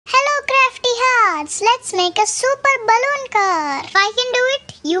cards. Let's make a super balloon car. If I can do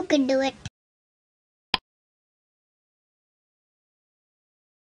it, you can do it.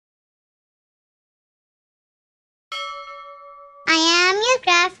 I am your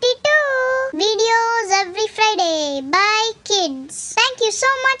crafty too. Videos every Friday. Bye kids. Thank you so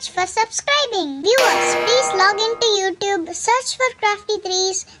much for subscribing. Viewers, please log into YouTube, search for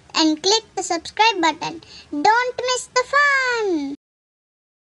Crafty3s and click the subscribe button. Don't miss the fun.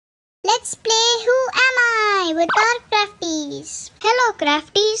 Let's play Who Am I with our Crafties. Hello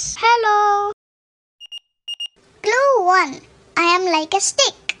Crafties. Hello. Clue 1. I am like a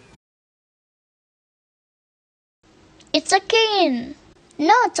stick. It's a cane.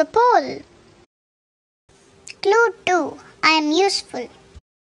 No, it's a pole. Clue 2. I am useful.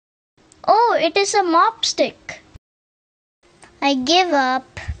 Oh, it is a mop stick. I give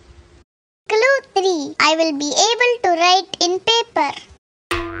up. Clue 3. I will be able to write in paper.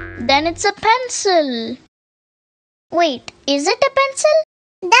 Then it's a pencil. Wait, is it a pencil?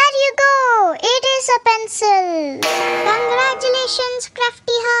 There you go! It is a pencil! Congratulations,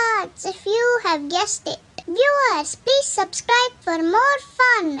 Crafty Hearts, if you have guessed it. Viewers, please subscribe for more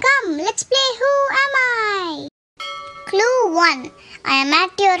fun. Come, let's play Who Am I? Clue 1. I am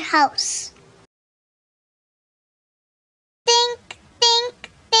at your house. Think, think,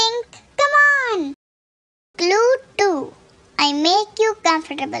 think. Come on. Clue 2. I make you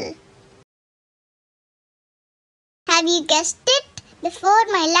comfortable. Have you guessed it before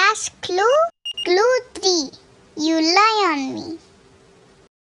my last clue? Clue 3. You lie on me.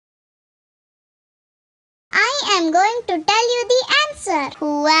 I am going to tell you the answer.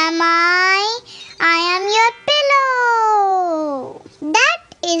 Who am I? I am your pillow. That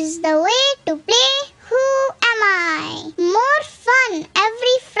is the way to play Who Am I? More fun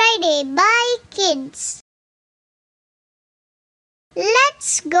every Friday. Bye kids.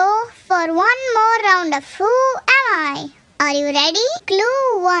 Let's go for one more round of Who Am I? Are you ready?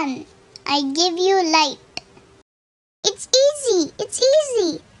 Clue 1. I give you light. It's easy. It's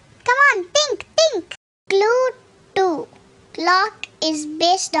easy. Come on, think, think. Clue 2. Clock is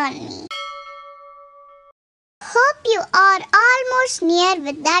based on me. Hope you are almost near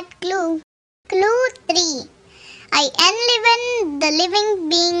with that clue. Clue 3. I enliven the living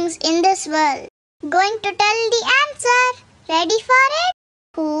beings in this world. Going to tell the answer. Ready for it?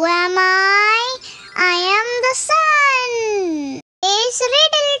 Who am I? I am the sun. It's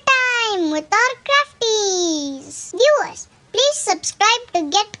riddle time with our crafties. Viewers, please subscribe to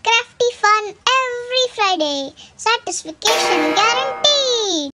get crafty fun every Friday. Satisfaction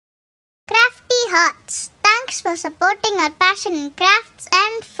guaranteed. Crafty Hearts, thanks for supporting our passion in crafts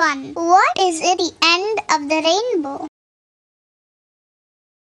and fun. What is at the end of the rainbow?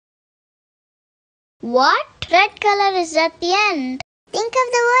 What? Red color is at the end. Think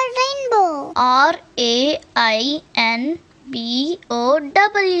of the word rainbow. R-A-I-N-B-O-W.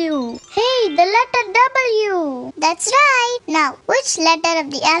 Hey, the letter W. That's right. Now, which letter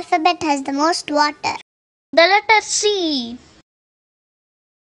of the alphabet has the most water? The letter C.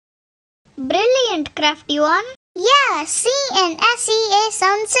 Brilliant, Crafty one. Yeah, C and S-E-A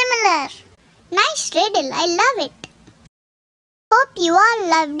sound similar. Nice riddle, I love it. Hope you all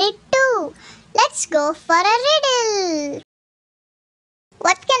loved it too. Let's go for a riddle.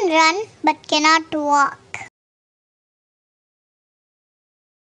 What can run but cannot walk?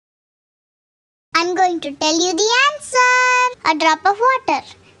 I'm going to tell you the answer. A drop of water.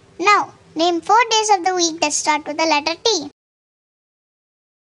 Now, name 4 days of the week that start with the letter T.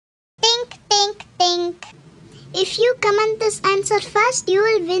 Think, think, think. If you comment this answer first, you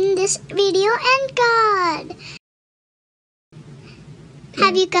will win this video end card.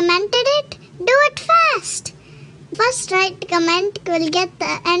 Have you commented it? Do it fast. First right comment will get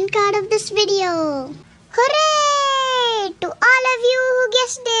the end card of this video. Hooray! To all of you who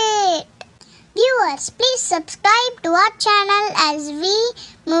guessed it. Viewers, please subscribe to our channel as we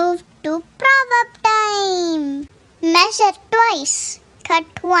move to proverb time. Measure twice, cut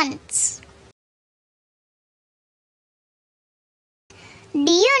once.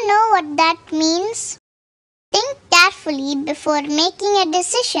 Do you know what that means? Think carefully before making a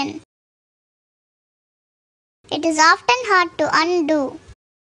decision. It is often hard to undo.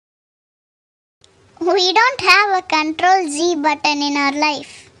 We don't have a Control Z button in our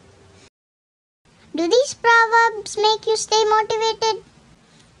life. Do these proverbs make you stay motivated?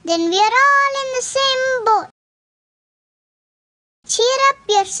 Then we are all in the same boat. Cheer up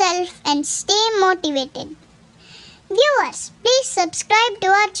yourself and stay motivated. Viewers, please subscribe to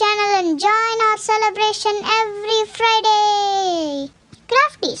our channel and join our celebration every Friday.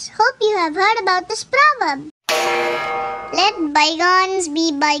 Crafties, hope you have heard about this proverb. Let bygones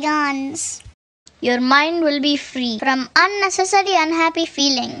be bygones. Your mind will be free from unnecessary unhappy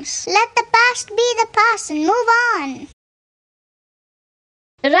feelings. Let the past be the past and move on.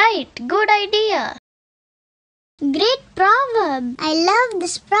 Right, good idea. Great proverb. I love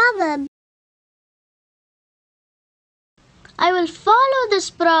this proverb. I will follow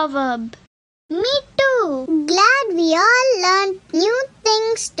this proverb. Me too. Glad we all learned new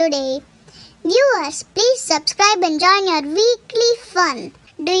things today. Viewers, please subscribe and join our weekly fun.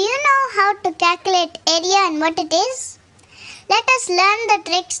 Do you know how to calculate area and what it is? Let us learn the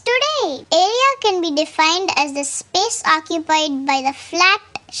tricks today. Area can be defined as the space occupied by the flat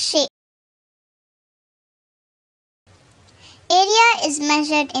shape. Area is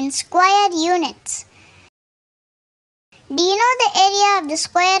measured in square units. Do you know the area of the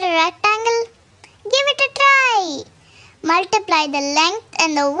square rectangle? Give it a try. Multiply the length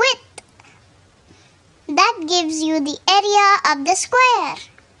and the width. That gives you the area of the square.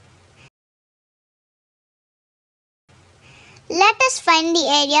 Let us find the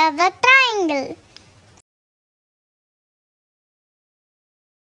area of the triangle.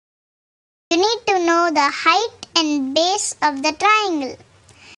 You need to know the height and base of the triangle.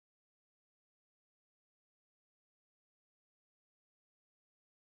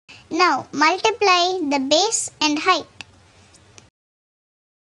 Now multiply the base and height.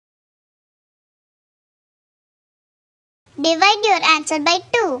 Divide your answer by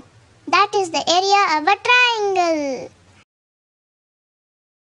 2. That is the area of a triangle.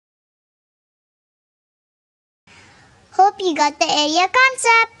 Hope you got the area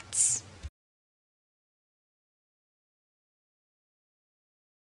concepts.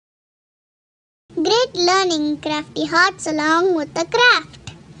 Great learning, crafty hearts along with the craft.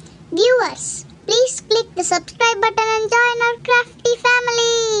 Viewers, please click the subscribe button and join our crafty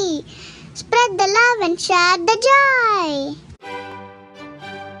family. Spread the love and share the joy.